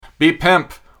Be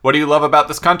Pimp, what do you love about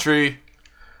this country?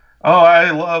 Oh,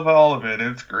 I love all of it.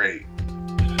 It's great.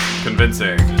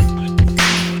 Convincing.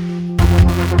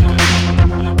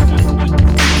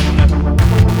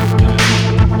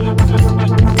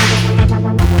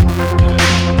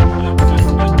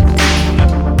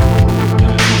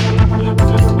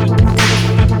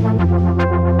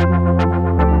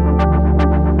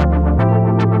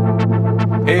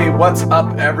 Hey, what's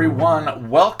up, everyone?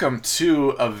 Welcome to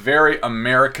a very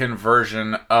American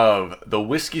version of the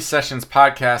Whiskey Sessions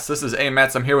podcast. This is A.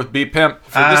 Metz. I'm here with B. Pimp.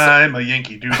 I'm a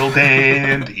Yankee Doodle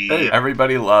Dandy. Hey,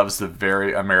 everybody loves the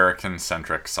very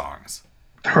American-centric songs.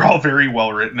 They're all very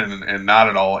well written and not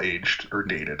at all aged or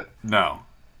dated. No.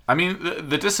 I mean,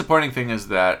 the disappointing thing is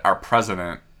that our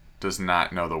president does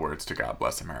not know the words to God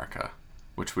Bless America,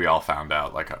 which we all found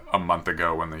out like a month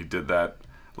ago when they did that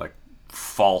like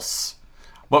false...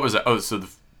 What was it? Oh, so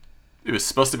it was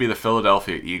supposed to be the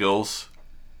Philadelphia Eagles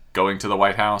going to the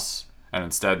White House, and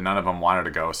instead none of them wanted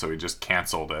to go, so he just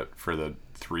canceled it for the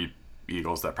 3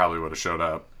 Eagles that probably would have showed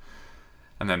up,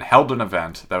 and then held an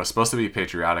event that was supposed to be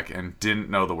patriotic and didn't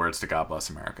know the words to God Bless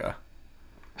America.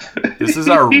 This is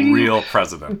our real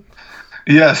president.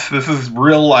 Yes, this is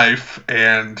real life,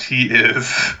 and he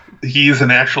is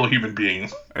an actual human being.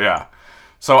 Yeah.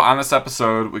 So on this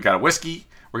episode, we got a whiskey.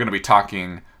 We're going to be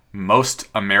talking most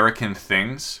American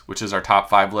things, which is our top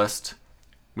 5 list.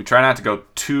 We try not to go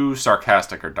too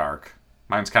sarcastic or dark.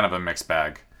 Mine's kind of a mixed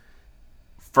bag.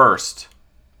 First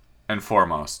and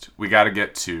foremost, we got to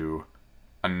get to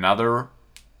another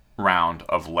round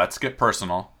of Let's Get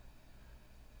Personal,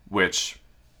 which,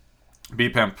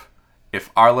 B-Pimp,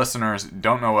 if our listeners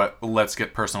don't know what Let's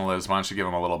Get Personal is, why don't you give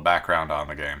them a little background on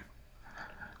the game?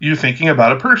 You're thinking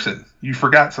about a person. You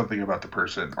forgot something about the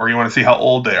person, or you want to see how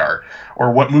old they are,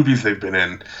 or what movies they've been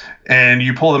in, and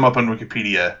you pull them up on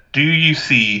Wikipedia. Do you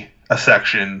see a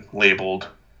section labeled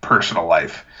personal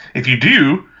life? If you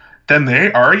do, then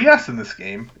they are a yes in this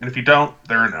game, and if you don't,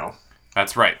 they're a no.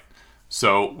 That's right.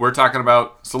 So we're talking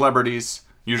about celebrities.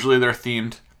 Usually they're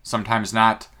themed, sometimes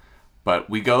not,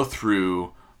 but we go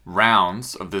through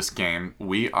rounds of this game.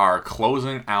 We are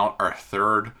closing out our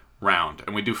third round,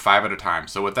 and we do 5 at a time.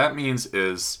 So what that means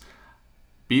is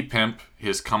B Pimp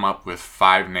has come up with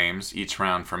 5 names each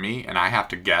round for me, and I have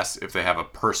to guess if they have a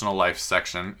personal life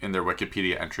section in their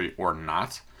Wikipedia entry or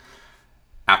not.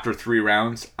 After 3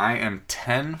 rounds, I am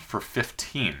 10 for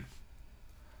 15.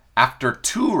 After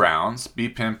 2 rounds, B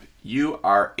Pimp, you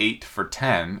are 8 for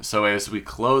 10. So as we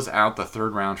close out the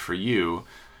third round for you,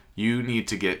 you need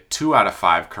to get 2 out of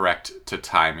 5 correct to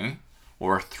tie me,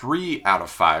 or 3 out of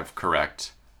 5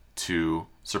 correct to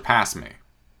surpass me,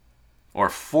 or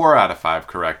 4 out of 5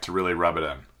 correct to really rub it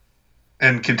in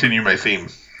and continue my theme.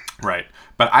 Right.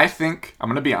 But I think, I'm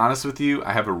going to be honest with you,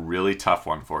 I have a really tough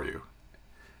one for you,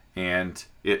 and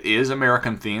it is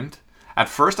American themed. At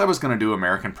first I was going to do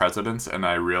American presidents, and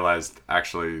I realized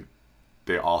actually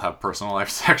they all have personal life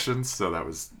sections, so that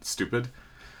was stupid.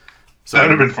 So that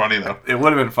would have been funny though. It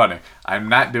would have been funny. I'm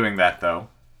not doing that though.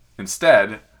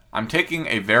 Instead, I'm taking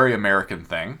a very American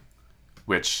thing,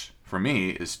 which for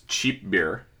me is cheap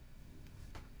beer.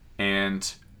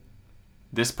 And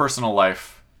this personal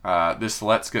life, this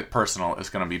Let's Get Personal is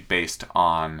going to be based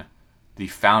on the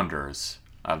founders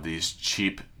of these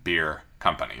cheap beer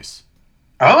companies.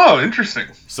 Oh, interesting.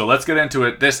 So let's get into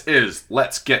it. This is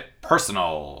Let's Get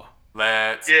Personal.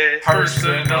 Let's get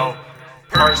personal.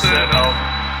 Personal.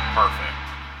 Perfect.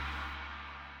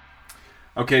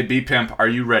 Okay, B-Pimp, are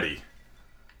you ready?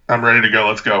 I'm ready to go.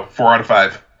 Let's go. 4 out of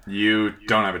 5. You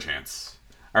don't have a chance.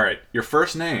 All right, your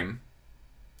first name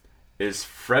is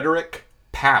Frederick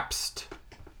Pabst,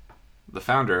 the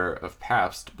founder of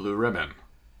Pabst Blue Ribbon.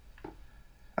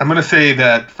 I'm going to say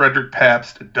that Frederick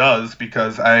Pabst does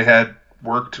because I had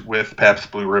worked with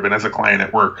Pabst Blue Ribbon as a client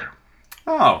at work.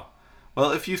 Oh,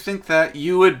 well, if you think that,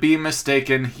 you would be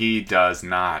mistaken. He does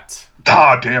not.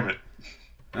 Ah, damn it.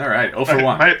 All right, 0 for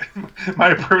 1. My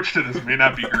approach to this may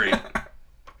not be great.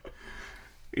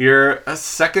 Your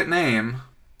second name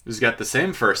has got the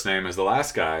same first name as the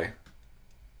last guy,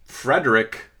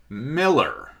 Frederick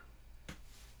Miller.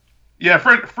 Yeah,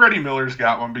 Freddie Miller's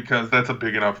got one because that's a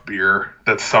big enough beer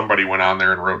that somebody went on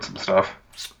there and wrote some stuff.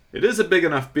 It is a big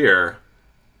enough beer,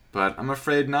 but I'm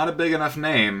afraid not a big enough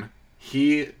name.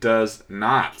 He does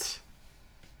not.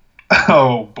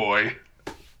 Oh, boy.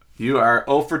 You are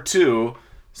 0 for 2,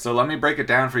 so let me break it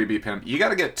down for you, B-Pimp. You got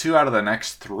to get 2 out of the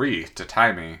next 3 to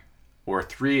tie me, or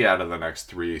 3 out of the next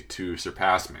 3 to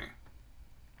surpass me.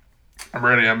 I'm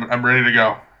ready. I'm ready to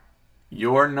go.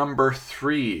 Your number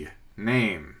 3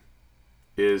 name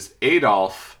is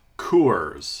Adolf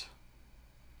Coors.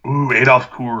 Ooh,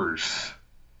 Adolf Coors.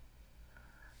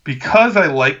 because I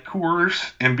like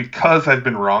Coors and because I've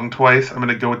been wrong twice, I'm going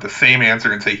to go with the same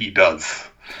answer and say he does.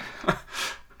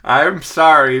 I'm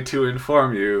sorry to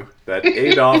inform you that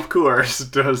Adolf Coors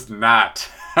does not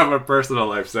have a personal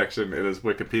life section in his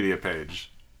Wikipedia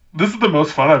page. This is the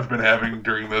most fun I've been having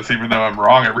during this, even though I'm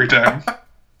wrong every time.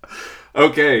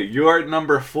 Okay, you're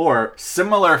number 4.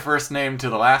 Similar first name to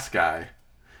the last guy.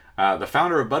 The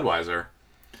founder of Budweiser,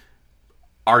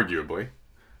 arguably,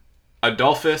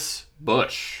 Adolphus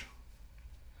Busch.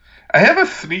 I have a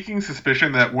sneaking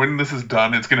suspicion that when this is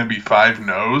done, it's going to be 5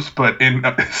 no's, but in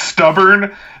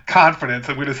stubborn confidence,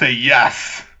 I'm going to say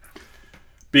yes.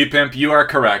 B-Pimp, you are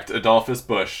correct. Adolphus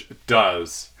Busch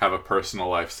does have a personal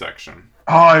life section.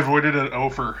 Oh, I avoided an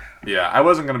offer. Yeah, I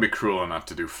wasn't going to be cruel enough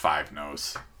to do 5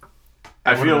 no's.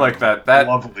 I feel like that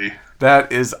lovely.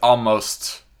 That is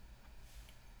almost,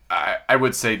 I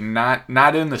would say, not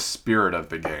in the spirit of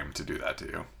the game to do that to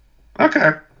you.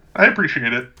 Okay, I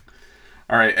appreciate it.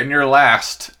 All right, and your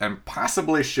last and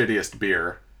possibly shittiest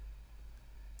beer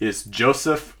is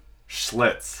Joseph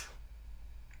Schlitz.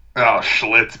 Oh,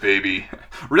 Schlitz, baby.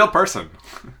 Real person.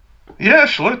 Yeah,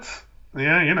 Schlitz.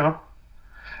 Yeah, you know.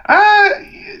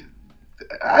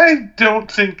 I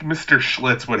don't think Mr.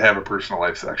 Schlitz would have a personal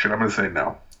life section. I'm going to say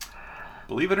no.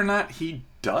 Believe it or not, he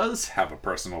does have a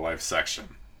personal life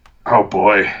section. Oh,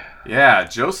 boy. Yeah,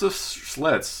 Joseph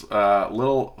Schlitz,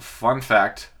 little fun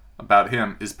fact about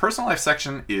him, his personal life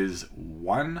section is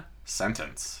 1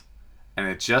 sentence. And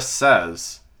it just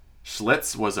says,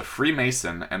 Schlitz was a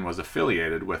Freemason and was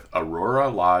affiliated with Aurora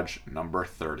Lodge number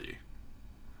 30.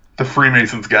 The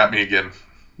Freemasons got me again.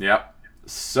 Yep.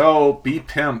 So,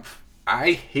 B-Pimp,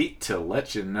 I hate to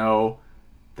let you know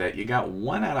that you got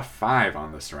 1 out of 5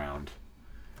 on this round.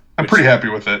 I'm pretty happy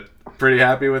with it. Pretty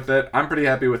happy with it? I'm pretty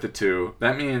happy with it too.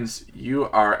 That means you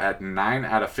are at 9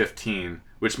 out of 15,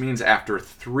 which means after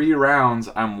 3 rounds,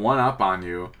 I'm 1 up on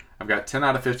you. I've got 10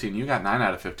 out of 15. You got 9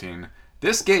 out of 15.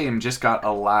 This game just got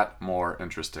a lot more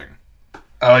interesting.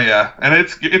 Oh, yeah. And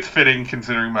it's fitting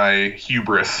considering my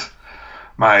hubris.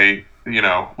 My,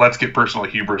 let's get personal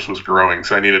hubris was growing,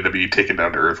 so I needed to be taken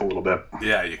down to earth a little bit.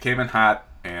 Yeah, you came in hot,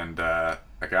 and I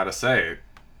gotta say,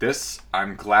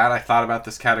 I'm glad I thought about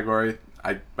this category.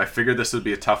 I figured this would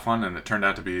be a tough one, and it turned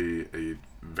out to be a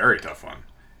very tough one.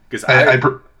 Because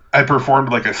I performed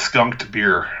like a skunked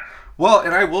beer. Well,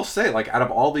 and I will say, out of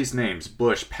all these names,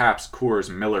 Busch, Pabst, Coors,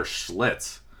 Miller,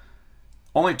 Schlitz,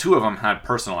 only 2 of them had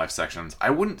personal life sections. I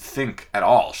wouldn't think at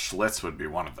all Schlitz would be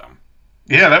one of them.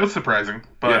 Yeah, that was surprising.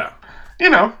 But,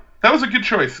 yeah. That was a good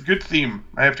choice. Good theme.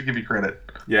 I have to give you credit.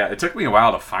 Yeah, it took me a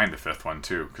while to find the 5th one,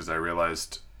 too, because I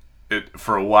realized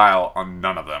for a while,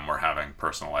 none of them were having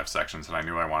personal life sections, and I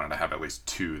knew I wanted to have at least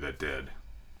 2 that did.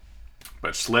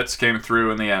 But Schlitz came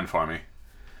through in the end for me.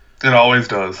 It always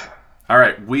does. All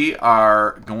right, we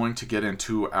are going to get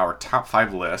into our top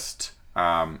 5 list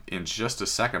in just a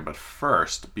second, but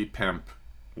first, B-Pimp,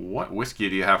 what whiskey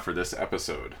do you have for this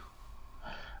episode?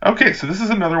 Okay, so this is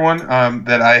another one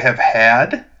that I have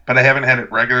had, but I haven't had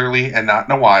it regularly and not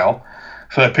in a while.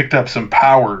 So I picked up some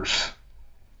Powers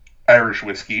Irish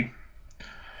whiskey.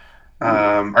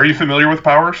 Are you familiar with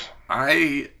Powers?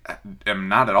 I am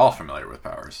not at all familiar with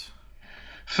Powers.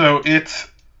 So it's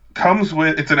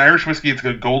an Irish whiskey. It's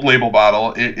a gold label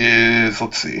bottle. It is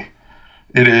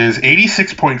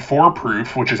 86.4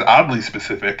 proof, which is oddly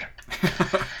specific.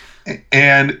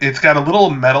 And it's got a little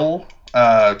metal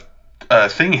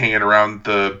thing hanging around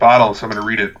the bottle, so I'm going to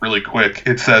read it really quick.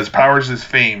 It says, Powers is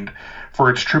famed for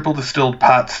its triple distilled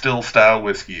pot still style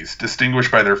whiskeys,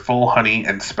 distinguished by their full honey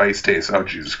and spice taste. Oh,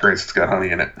 Jesus Christ, it's got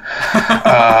honey in it.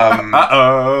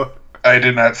 Uh-oh. I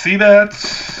did not see that.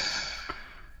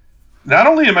 Not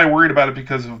only am I worried about it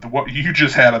because of what you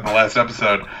just had on the last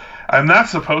episode, I'm not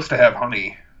supposed to have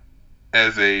honey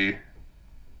as a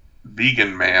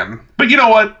vegan man. But you know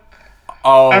what?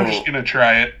 Oh. I'm just going to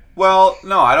try it. Well,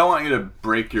 no, I don't want you to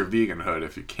break your veganhood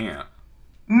if you can't.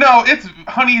 No,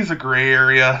 honey is a gray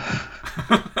area.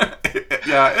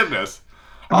 Yeah, it is.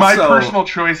 My personal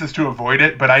choice is to avoid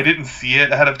it, but I didn't see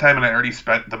it ahead of time, and I already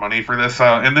spent the money for this.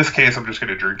 So in this case, I'm just going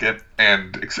to drink it.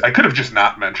 And I could have just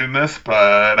not mentioned this,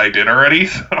 but I did already.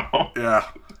 So yeah,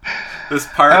 this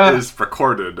part is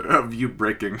recorded of you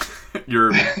breaking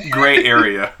your gray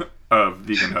area of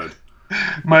veganhood.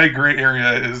 My gray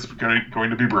area is going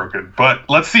to be broken, but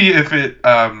let's see if it.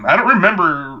 I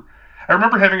remember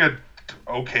having a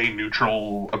okay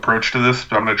neutral approach to this,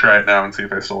 but I'm going to try it now and see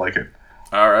if I still like it.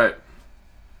 All right.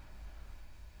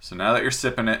 So now that you're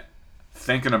sipping it,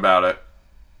 thinking about it,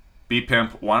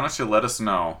 B-Pimp, why don't you let us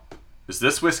know, is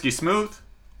this whiskey smooth,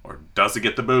 or does it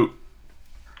get the boot?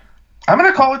 I'm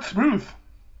going to call it smooth.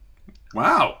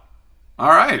 Wow. All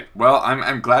right. Well,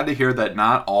 I'm glad to hear that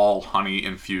not all honey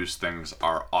infused things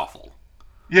are awful.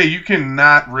 Yeah, you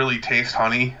cannot really taste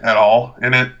honey at all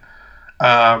in it.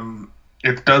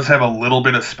 It does have a little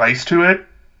bit of spice to it.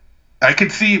 I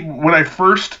could see when I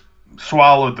first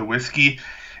swallowed the whiskey,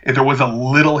 there was a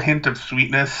little hint of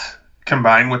sweetness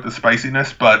combined with the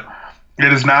spiciness, but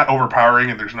it is not overpowering,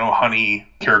 and there's no honey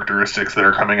characteristics that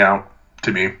are coming out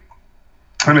to me.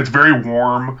 And it's very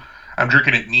warm. I'm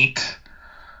drinking it neat.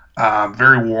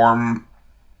 Very warm,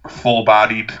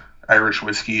 full-bodied Irish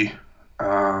whiskey.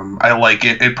 I like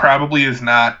it. It probably is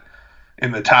not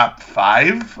in the top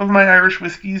 5 of my Irish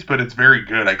whiskeys, but it's very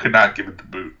good. I could not give it the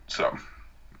boot. So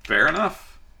Fair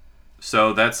enough.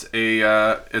 So that's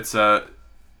it's a,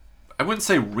 I wouldn't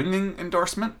say ringing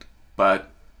endorsement,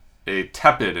 but a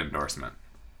tepid endorsement.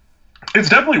 it's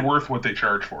definitely worth what they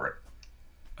charge for it.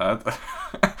 Uh,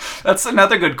 that's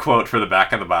another good quote for the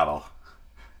back of the bottle.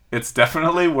 It's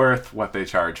definitely worth what they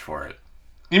charge for it.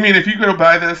 You mean if you go to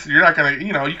buy this, you're not gonna,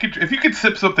 you could if you could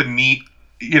sip something neat,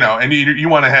 and you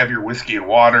want to have your whiskey and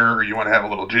water, or you want to have a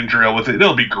little ginger ale with it,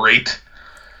 it'll be great.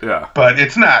 Yeah. But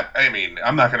it's not. I mean,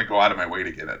 I'm not gonna go out of my way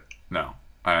to get it. No,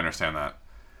 I understand that.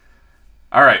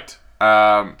 All right.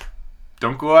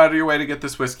 Don't go out of your way to get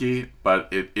this whiskey, but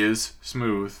it is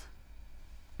smooth.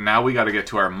 Now we got to get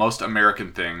to our most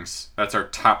American things. That's our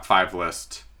top 5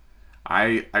 list.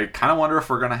 I kind of wonder if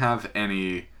we're going to have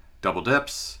any double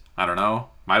dips. I don't know.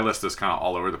 My list is kind of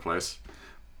all over the place.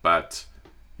 But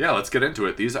yeah, let's get into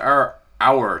it. These are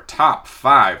our top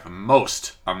 5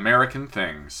 most American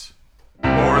things.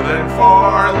 More than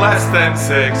 4, less than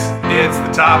 6. It's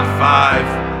the top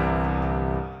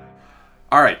 5.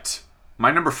 All right.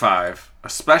 My number 5,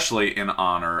 especially in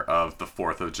honor of the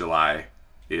 4th of July,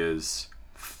 is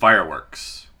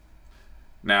fireworks.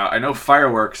 Now, I know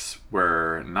fireworks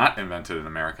were not invented in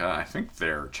America. I think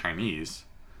they're Chinese.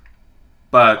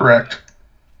 But Correct.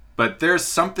 But there's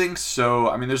something so...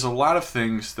 I mean, there's a lot of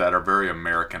things that are very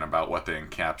American about what they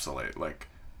encapsulate. Like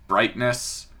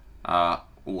brightness,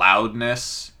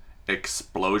 loudness,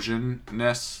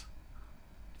 explosionness.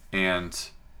 And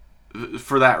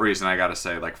for that reason, I gotta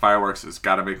say, like, fireworks has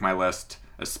got to make my list.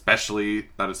 Especially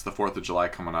that it's the 4th of July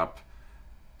coming up.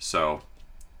 So...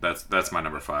 That's my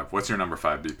number 5. What's your number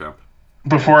 5, B-Pimp?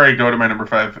 Before I go to my number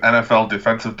 5, NFL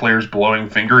defensive players blowing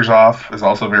fingers off is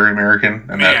also very American,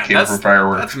 and that came from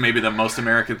fireworks. That's maybe the most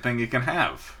American thing you can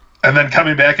have. And then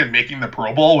coming back and making the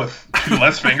Pro Bowl with 2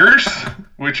 less fingers,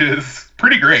 which is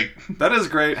pretty great. That is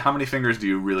great. How many fingers do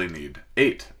you really need?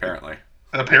 8, apparently.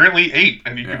 Apparently 8,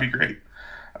 and you could be great.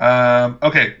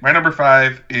 Okay, my number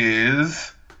 5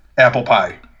 is apple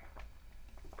pie.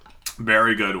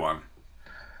 Very good one.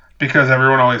 Because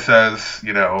everyone always says,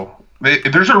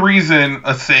 there's a reason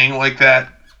a saying like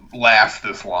that lasts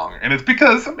this long. And it's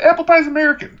because apple pie is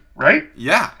American, right?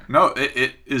 Yeah. No,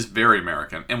 it is very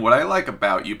American. And what I like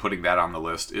about you putting that on the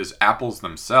list is apples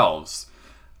themselves,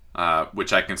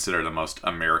 which I consider the most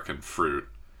American fruit,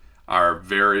 are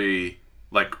very,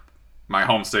 like, my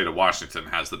home state of Washington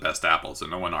has the best apples, and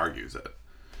no one argues it.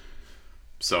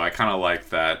 So I kind of like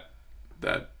that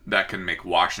can make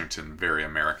Washington very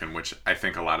American, which I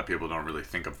think a lot of people don't really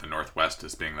think of the Northwest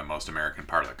as being the most American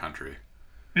part of the country.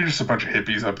 You're just a bunch of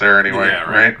hippies up there anyway, yeah,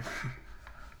 right?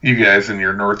 You guys in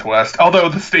your Northwest. Although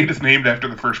the state is named after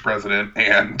the first president,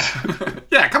 and...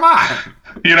 Yeah, come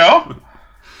on!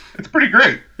 It's pretty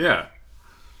great. Yeah.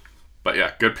 But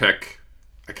yeah, good pick.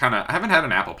 I haven't had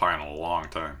an apple pie in a long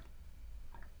time.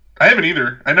 I haven't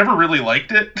either. I never really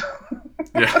liked it.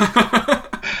 Yeah.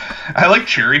 I like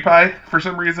cherry pie for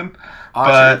some reason.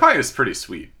 Cherry pie is pretty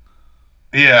sweet.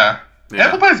 Yeah.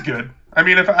 Apple pie's good. I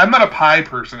mean, I'm not a pie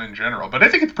person in general, but I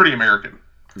think it's pretty American.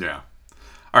 Yeah.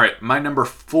 All right, my number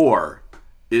 4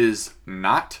 is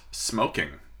not smoking.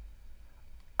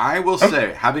 I will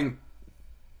say, having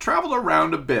traveled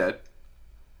around a bit,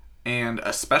 and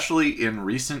especially in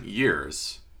recent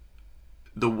years,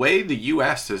 the way the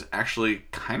U.S. has actually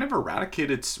kind of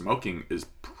eradicated smoking is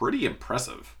pretty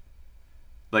impressive.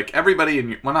 Like,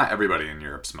 not everybody in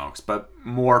Europe smokes, but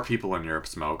more people in Europe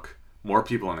smoke. More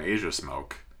people in Asia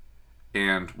smoke.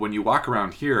 And when you walk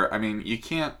around here, I mean, you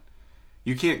can't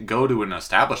go to an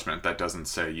establishment that doesn't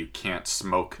say you can't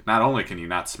smoke. Not only can you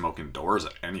not smoke indoors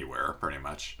anywhere, pretty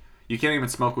much, you can't even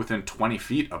smoke within 20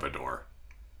 feet of a door.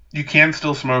 You can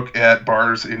still smoke at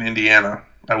bars in Indiana,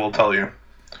 I will tell you.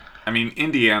 I mean,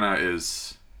 Indiana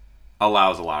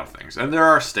allows a lot of things. And there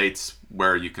are states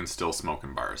where you can still smoke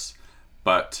in bars.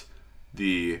 But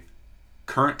the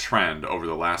current trend over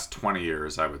the last 20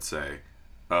 years, I would say,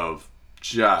 of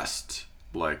just,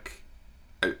 like,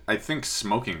 I think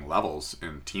smoking levels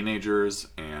in teenagers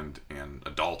and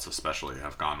adults especially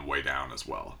have gone way down as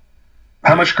well.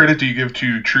 How much credit do you give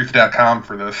to Truth.com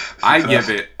for this success? I give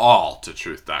it all to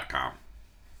Truth.com.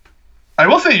 I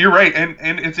will say you're right, and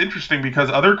it's interesting because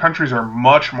other countries are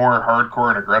much more hardcore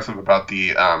and aggressive about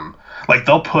the like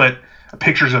they'll put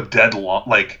pictures of dead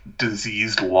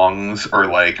diseased lungs or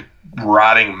like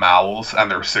rotting mouths on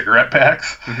their cigarette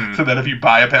packs, so that if you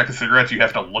buy a pack of cigarettes, you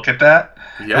have to look at that.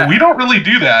 Yeah, and we don't really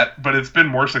do that, but it's been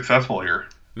more successful here.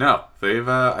 No, they've.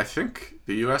 I think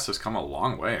the U.S. has come a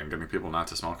long way in getting people not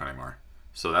to smoke anymore.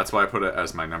 So that's why I put it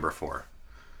as my number 4.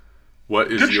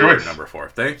 What is your number 4?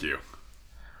 Thank you.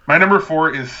 My number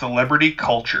 4 is celebrity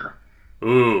culture.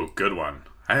 Ooh, good one.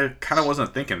 I kind of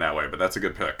wasn't thinking that way, but that's a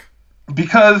good pick.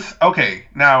 Because, okay,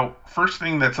 now, first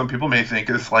thing that some people may think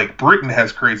is, like, Britain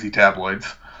has crazy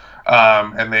tabloids,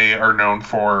 and they are known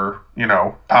for,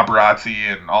 paparazzi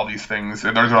and all these things,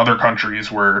 and there's other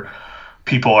countries where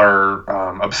people are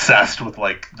obsessed with,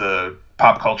 like, the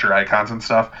pop culture icons and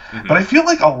stuff, but I feel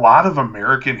like a lot of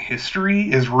American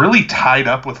history is really tied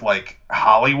up with, like,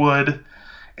 Hollywood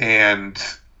and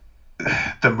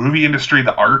the movie industry,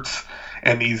 the arts,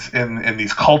 and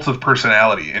these cults of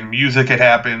personality. In music, it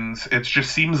happens. It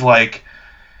just seems like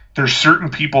there's certain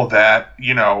people that,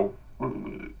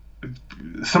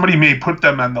 somebody may put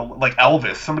them on like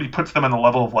Elvis, somebody puts them on the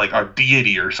level of like a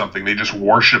deity or something. They just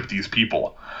worship these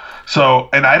people. So,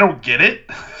 and I don't get it.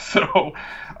 So,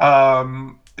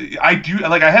 I do,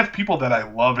 like, I have people that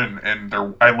I love and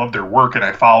I love their work and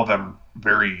I follow them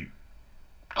very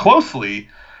closely.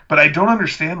 But I don't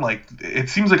understand, like, it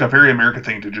seems like a very American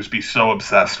thing to just be so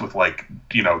obsessed with, like,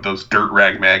 those dirt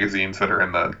rag magazines that are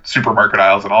in the supermarket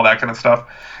aisles and all that kind of stuff.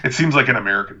 It seems like an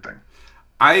American thing.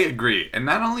 I agree. And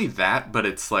not only that, but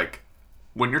it's like,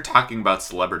 when you're talking about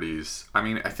celebrities, I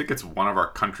mean, I think it's one of our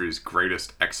country's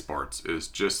greatest exports is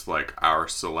just, like, our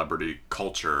celebrity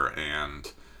culture.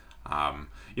 And,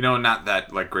 not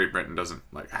that, like, Great Britain doesn't,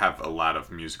 like, have a lot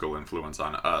of musical influence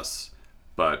on us,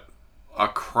 but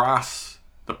across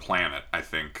the planet, I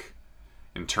think,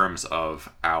 in terms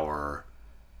of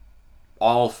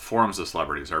all forms of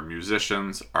celebrities, our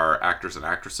musicians, our actors and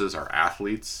actresses, our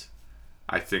athletes,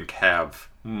 I think have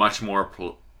much more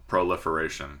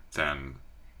proliferation than,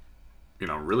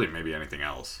 really maybe anything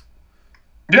else.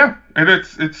 Yeah, and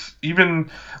it's even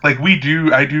like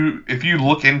if you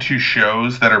look into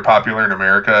shows that are popular in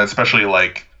America, especially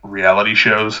like reality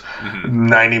shows,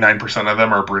 99% of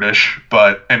them are British,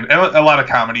 and a lot of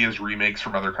comedy is remakes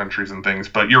from other countries and things,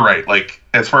 but you're right, like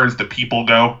as far as the people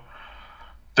go,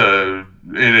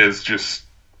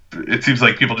 it seems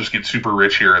like people just get super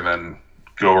rich here and then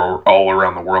go all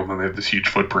around the world and they have this huge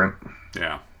footprint.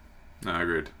 Yeah, no, I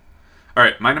agreed. All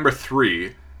right, my number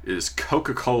 3 is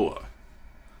Coca-Cola.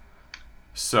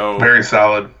 So very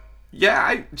solid.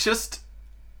 Yeah,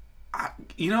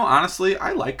 honestly,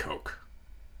 I like Coke.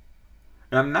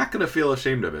 And I'm not going to feel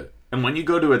ashamed of it. And when you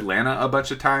go to Atlanta a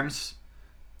bunch of times,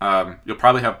 you'll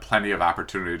probably have plenty of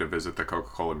opportunity to visit the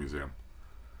Coca-Cola Museum,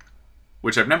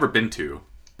 which I've never been to,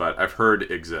 but I've heard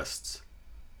exists.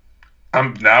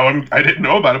 I didn't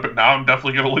know about it, but now I'm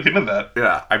definitely going to look into that.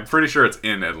 Yeah, I'm pretty sure it's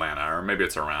in Atlanta, or maybe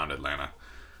it's around Atlanta.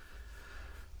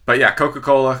 But yeah,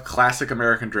 Coca-Cola, classic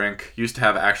American drink, used to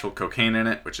have actual cocaine in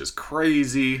it, which is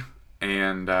crazy,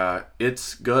 and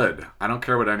it's good. I don't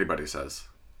care what anybody says.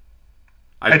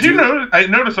 I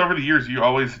notice over the years you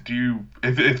always do,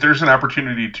 if there's an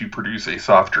opportunity to produce a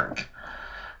soft drink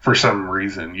for some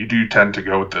reason, you do tend to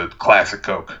go with the classic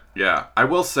Coke. Yeah, I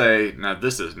will say, now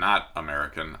this is not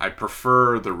American. I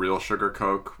prefer the real sugar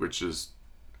Coke, which is,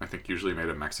 I think, usually made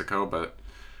in Mexico, but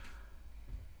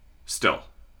still,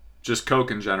 just Coke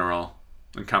in general,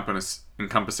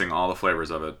 encompassing all the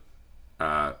flavors of it,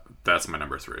 that's my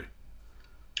number 3.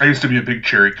 I used to be a big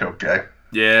cherry Coke guy.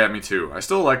 Yeah, me too. I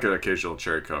still like an occasional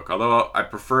cherry Coke, although I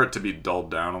prefer it to be dulled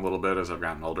down a little bit as I've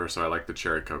gotten older, so I like the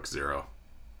cherry Coke Zero.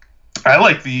 I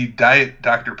like the Diet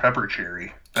Dr. Pepper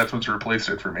cherry. That's what's replaced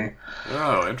it for me.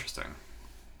 Oh, interesting.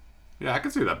 Yeah, I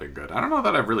can see that being good. I don't know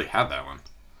that I've really had that one.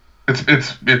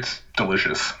 It's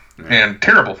delicious and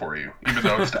terrible for you, even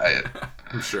though it's diet.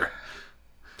 I'm sure.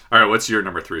 All right, what's your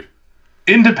number 3?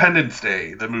 Independence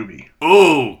Day, the movie.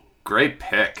 Ooh, great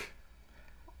pick.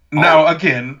 Now,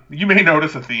 again, you may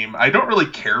notice a theme. I don't really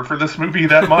care for this movie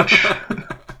that much.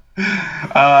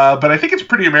 But I think it's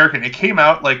pretty American. It came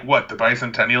out, like, the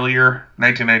bicentennial year?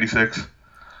 1996?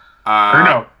 Or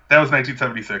no, that was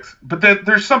 1976. But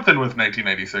there's something with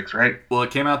 1996, right? Well,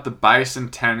 it came out the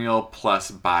bicentennial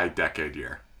plus bi-decade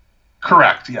year.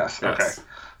 Correct, yes. Okay.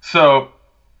 So,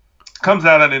 comes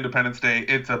out on Independence Day.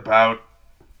 It's about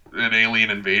an alien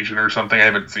invasion or something. I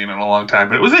haven't seen it in a long time,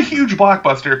 but it was a huge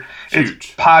blockbuster. Huge.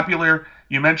 It's popular.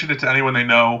 You mention it to anyone, they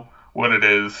know what it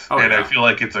is, and yeah. I feel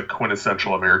like it's a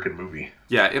quintessential American movie.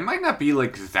 Yeah, it might not be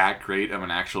like that great of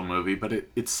an actual movie, but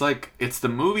it's the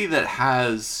movie that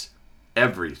has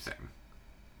everything.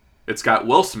 It's got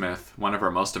Will Smith, one of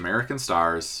our most American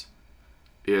stars.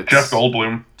 It's Jeff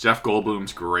Goldblum. Jeff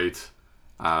Goldblum's great.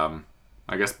 I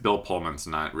guess Bill Pullman's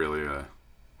not really a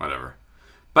whatever,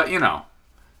 but you know,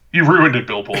 You ruined it,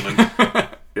 Bill Pullman.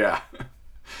 yeah,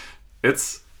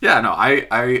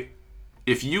 I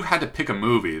if you had to pick a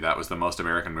movie that was the most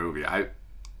American movie, I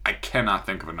cannot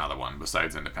think of another one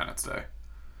besides Independence Day.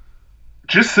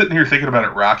 Just sitting here thinking about it,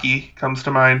 Rocky comes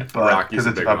to mind, but because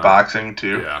it's about boxing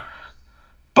too. Yeah.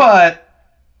 But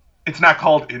it's not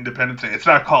called Independence Day. It's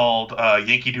not called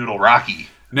Yankee Doodle Rocky.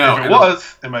 No, if it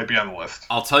was, it might be on the list.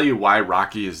 I'll tell you why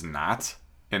Rocky is not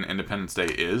and Independence Day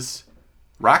is.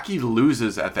 Rocky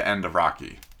loses at the end of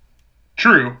Rocky.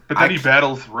 True, but then he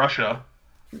battles Russia.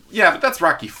 Yeah, but that's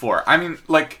Rocky 4. I mean,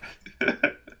 like,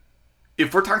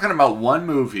 if we're talking about one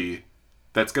movie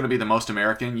that's going to be the most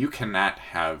American, you cannot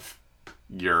have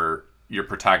your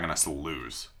protagonist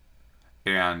lose.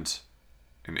 And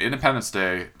in Independence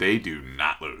Day, they do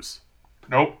not lose.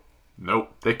 Nope.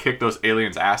 They kick those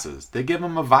aliens' asses. They give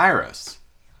them a virus.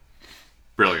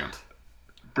 Brilliant.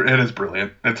 It is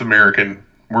brilliant. It's American.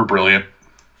 We're brilliant.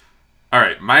 All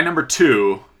right, my number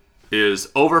 2 is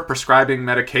overprescribing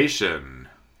medication.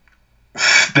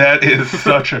 That is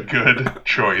such a good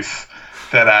choice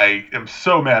that I am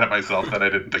so mad at myself that I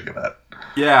didn't think of that.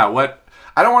 Yeah,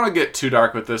 I don't want to get too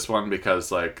dark with this one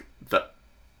because like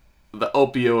the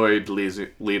opioid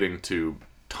leading to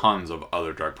tons of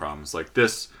other drug problems. Like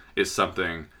this is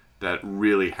something that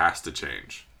really has to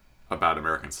change about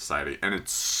American society, and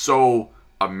it's so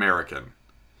American.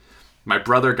 My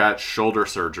brother got shoulder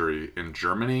surgery in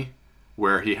Germany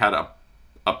where he had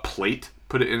a plate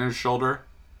put in his shoulder,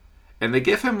 and they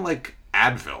give him like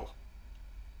Advil.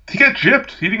 He got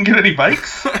gypped. He didn't get any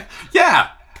bikes. Yeah.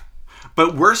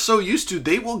 But we're so used to,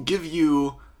 they will give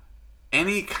you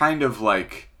any kind of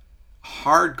like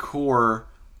hardcore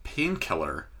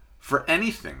painkiller for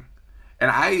anything.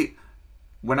 And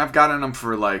when I've gotten them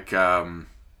for like, God,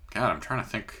 I'm trying to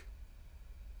think.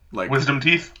 Like wisdom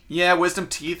teeth? Yeah, wisdom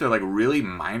teeth or like really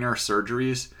minor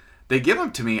surgeries. They give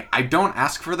them to me. I don't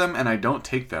ask for them and I don't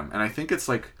take them. And I think it's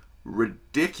like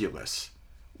ridiculous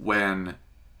and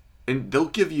they'll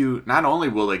give you, not only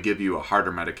will they give you a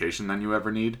harder medication than you ever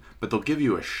need, but they'll give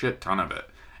you a shit ton of it.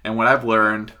 And what I've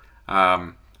learned,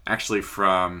 actually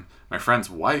from my friend's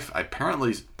wife,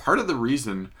 apparently part of the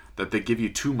reason that they give you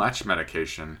too much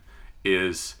medication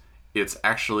is it's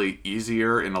actually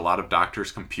easier in a lot of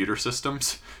doctors' computer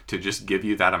systems to just give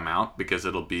you that amount because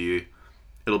it'll be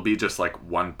just like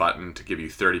one button to give you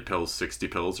 30 pills, 60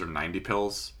 pills, or 90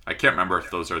 pills. I can't remember if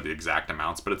those are the exact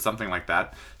amounts, but it's something like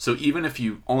that. So even if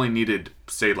you only needed,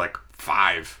 say, like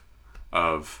 5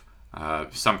 of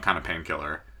some kind of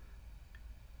painkiller,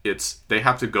 they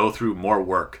have to go through more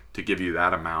work to give you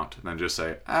that amount than just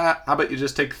say, how about you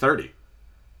just take 30?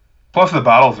 Plus the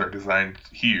bottles are designed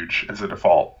huge as a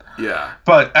default. Yeah.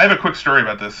 But I have a quick story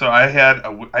about this. So I had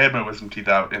my wisdom teeth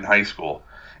out in high school.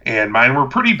 And mine were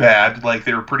pretty bad, like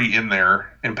they were pretty in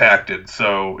there, impacted.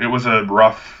 So it was a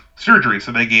rough surgery.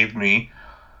 So they gave me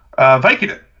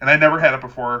Vicodin. And I never had it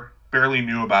before, barely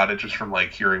knew about it just from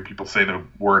like hearing people say the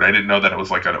word. I didn't know that it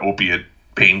was like an opiate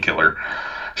painkiller.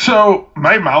 So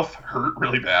my mouth hurt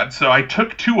really bad. So I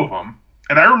took 2 of them.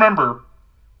 And I remember,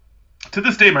 to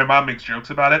this day, my mom makes jokes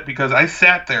about it because I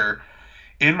sat there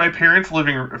in my parents'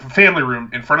 family room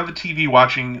in front of the TV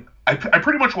watching. I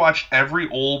pretty much watched every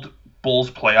old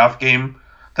Bulls playoff game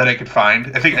that I could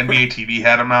find. I think NBA TV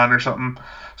had them on or something.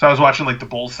 So I was watching like the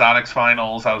Bulls Sonics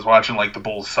finals. I was watching like the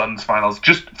Bulls Suns finals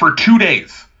just for 2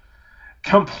 days.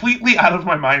 Completely out of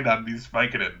my mind on these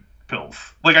Vicodin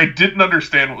pills. Like I didn't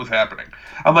understand what was happening.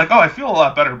 I'm like, oh, I feel a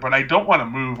lot better, but I don't want to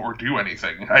move or do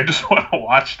anything. I just want to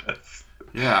watch this.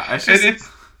 Yeah,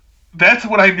 that's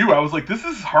what I knew. I was like, this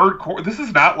is hardcore. This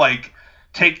is not like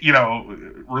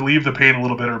relieve the pain a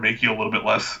little bit or make you a little bit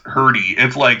less hurty.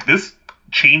 It's like this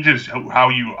changes how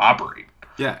you operate.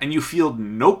 Yeah, and you feel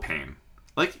no pain.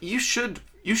 Like you should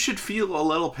feel a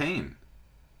little pain.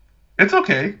 It's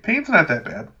okay. Pain's not that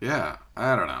bad. Yeah,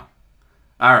 I don't know.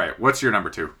 All right, what's your number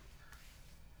 2?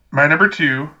 My number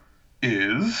 2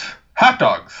 is hot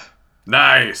dogs.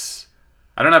 Nice.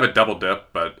 I don't have a double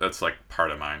dip, but that's like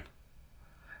part of mine.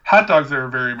 Hot dogs are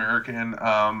very American.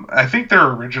 I think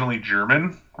they're originally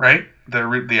German, right?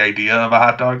 The idea of a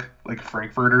hot dog, like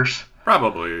Frankfurters.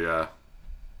 Probably, yeah.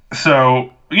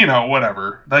 So,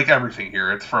 whatever. Like everything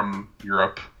here, it's from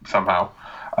Europe somehow,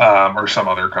 or some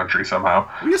other country somehow.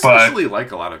 We But especially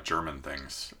like a lot of German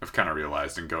things. I've kind of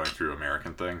realized in going through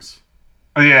American things,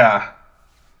 yeah,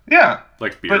 yeah.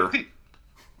 like beer.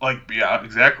 But yeah,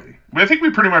 exactly. But I think we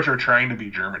pretty much are trying to be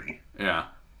Germany. Yeah,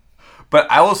 but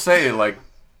I will say, like,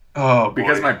 Oh, boy.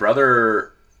 because my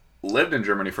brother lived in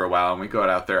Germany for a while, and we go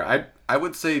out there. I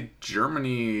would say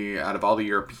Germany, out of all the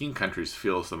European countries,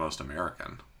 feels the most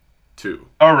American, too.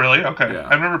 Oh, really? Okay. Yeah.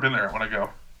 I've never been there. I want to go.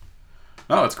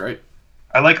 Oh, it's great.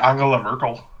 I like Angela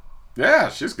Merkel. Yeah,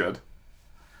 she's good.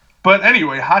 But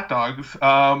anyway, hot dogs.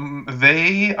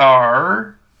 They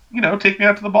are, take me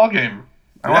out to the ball game.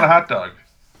 I want a hot dog.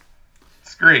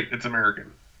 It's great. It's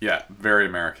American. Yeah, very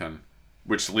American.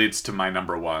 Which leads to my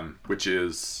number one, which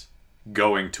is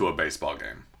going to a baseball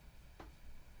game.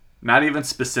 Not even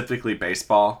specifically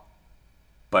baseball,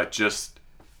 but just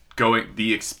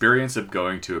the experience of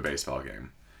going to a baseball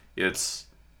game. It's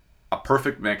a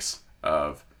perfect mix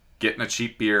of getting a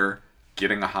cheap beer,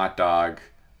 getting a hot dog,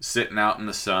 sitting out in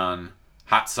the sun,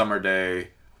 hot summer day,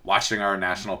 watching our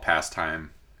national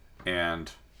pastime, and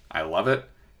I love it.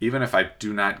 Even if I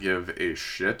do not give a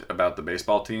shit about the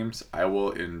baseball teams, I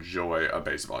will enjoy a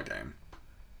baseball game.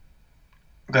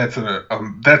 That's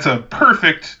a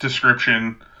perfect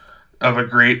description of a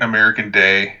great American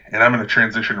day, and I'm going to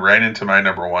transition right into my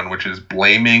number one, which is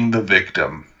blaming the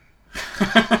victim.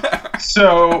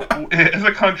 So, as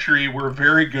a country, we're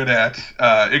very good at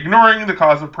ignoring the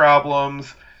cause of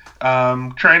problems,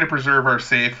 trying to preserve our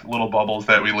safe little bubbles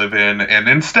that we live in, and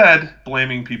instead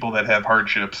blaming people that have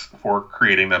hardships for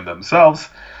creating them themselves.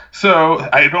 So,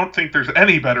 I don't think there's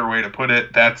any better way to put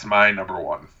it. That's my number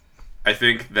one. I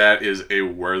think that is a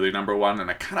worthy number one,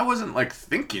 and I kind of wasn't like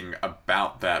thinking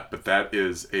about that, but that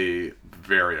is a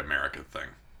very American thing.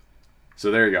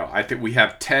 So there you go. I think we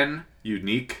have 10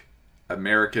 unique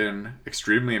American,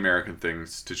 extremely American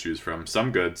things to choose from.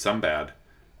 Some good, some bad,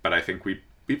 but I think we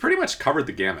pretty much covered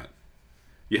the gamut.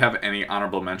 You have any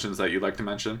honorable mentions that you'd like to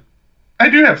mention? I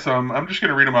do have some. I'm just going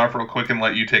to read them off real quick and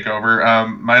let you take over.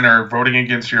 Mine are voting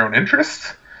against your own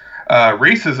interests,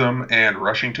 racism, and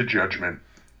rushing to judgment.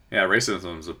 Yeah,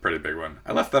 racism is a pretty big one.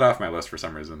 I left that off my list for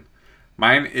some reason.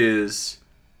 Mine is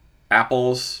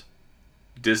apples,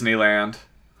 Disneyland,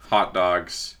 hot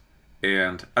dogs,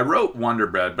 and I wrote Wonder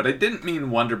Bread, but I didn't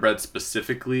mean Wonder Bread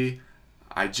specifically.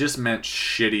 I just meant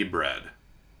shitty bread.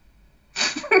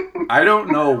 I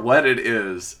don't know what it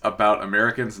is about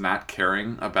Americans not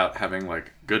caring about having,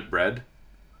 like, good bread,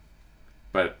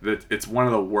 but it's one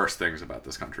of the worst things about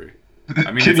this country.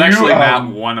 I mean, it's actually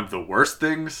not one of the worst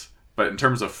things, but in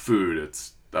terms of food,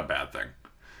 it's a bad thing.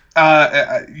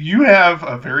 You have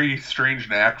a very strange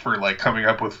knack for like coming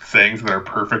up with sayings that are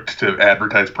perfect to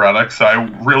advertise products. So I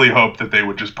really hope that they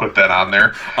would just put that on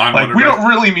there. Like we don't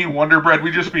really mean Wonder Bread,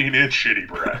 we just mean it's shitty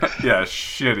bread. Yeah,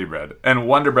 shitty bread. And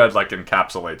Wonder Bread like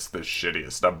encapsulates the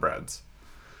shittiest of breads.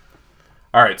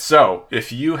 All right, so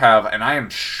if you have, and I am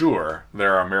sure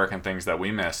there are American things that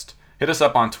we missed, hit us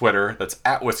up on Twitter, that's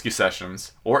at Whiskey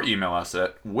Sessions, or email us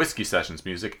at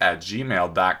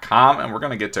whiskeysessionsmusic@gmail.com, and we're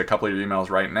going to get to a couple of your emails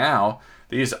right now.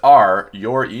 These are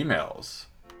your emails.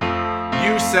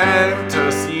 You sent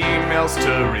us emails to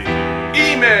read.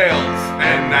 Emails!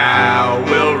 And now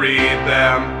we'll read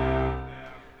them.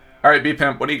 All right,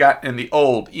 B-Pimp, what do you got in the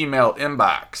old email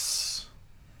inbox?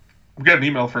 We got an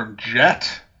email from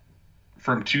Jet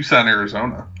from Tucson,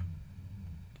 Arizona.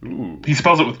 Ooh. He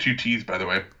spells it with 2 T's, by the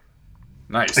way.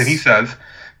 Nice. And he says,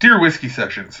 Dear Whiskey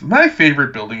Sessions, my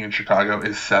favorite building in Chicago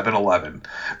is 7-Eleven.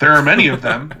 There are many of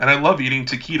them, and I love eating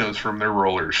taquitos from their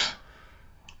rollers.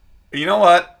 You know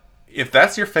what? If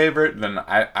that's your favorite, then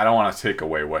I don't want to take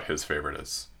away what his favorite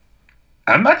is.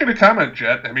 I'm not going to comment,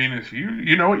 Jet. I mean, if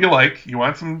you know what you like, you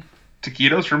want some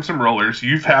taquitos from some rollers,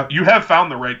 you have found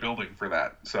the right building for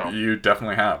that. So you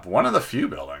definitely have. One of the few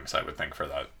buildings, I would think, for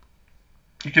that.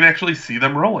 You can actually see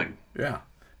them rolling. Yeah.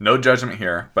 No judgment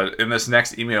here, but in this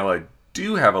next email, I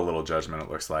do have a little judgment, it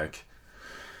looks like.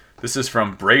 This is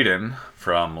from Braden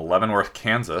from Leavenworth,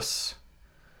 Kansas.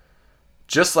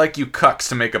 Just like you cucks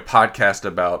to make a podcast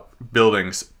about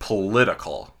buildings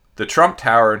political, the Trump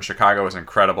Tower in Chicago is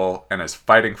incredible and is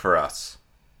fighting for us.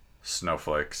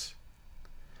 Snowflakes.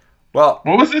 Well,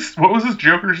 what was this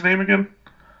Joker's name again?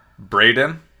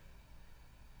 Braden.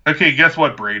 Okay, guess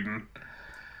what, Braden?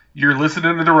 You're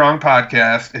listening to the wrong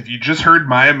podcast. If you just heard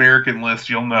my American list,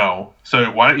 you'll know. So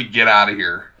why don't you get out of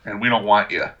here? And we don't want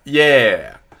you.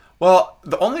 Yeah. Well,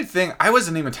 the only thing, I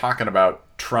wasn't even talking about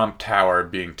Trump Tower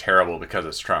being terrible because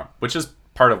it's Trump, which is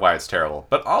part of why it's terrible.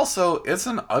 But also, it's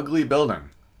an ugly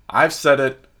building. I've said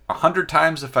it 100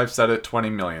 times if I've said it 20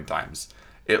 million times.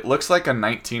 It looks like a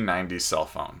 1990s cell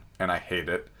phone, and I hate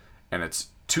it. And it's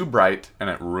too bright, and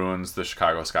it ruins the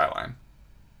Chicago skyline.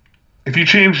 If you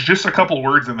change just a couple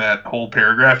words in that whole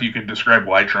paragraph, you can describe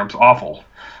why Trump's awful.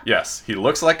 Yes, he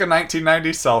looks like a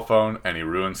 1990s cell phone, and he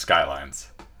ruins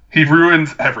skylines. He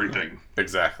ruins everything.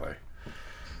 Exactly.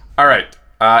 All right.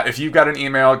 If you've got an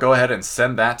email, go ahead and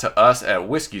send that to us at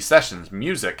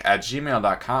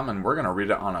whiskeysessionsmusic@gmail.com, and we're going to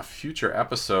read it on a future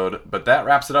episode. But that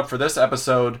wraps it up for this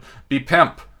episode. Be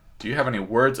Pimp, do you have any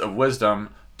words of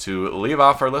wisdom to leave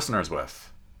off our listeners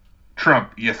with?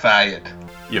 Trump, you fired.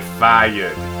 You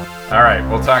fired. All right,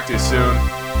 we'll talk to you soon.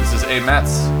 This is A.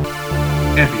 Metz.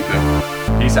 And be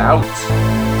Pimp. Peace out.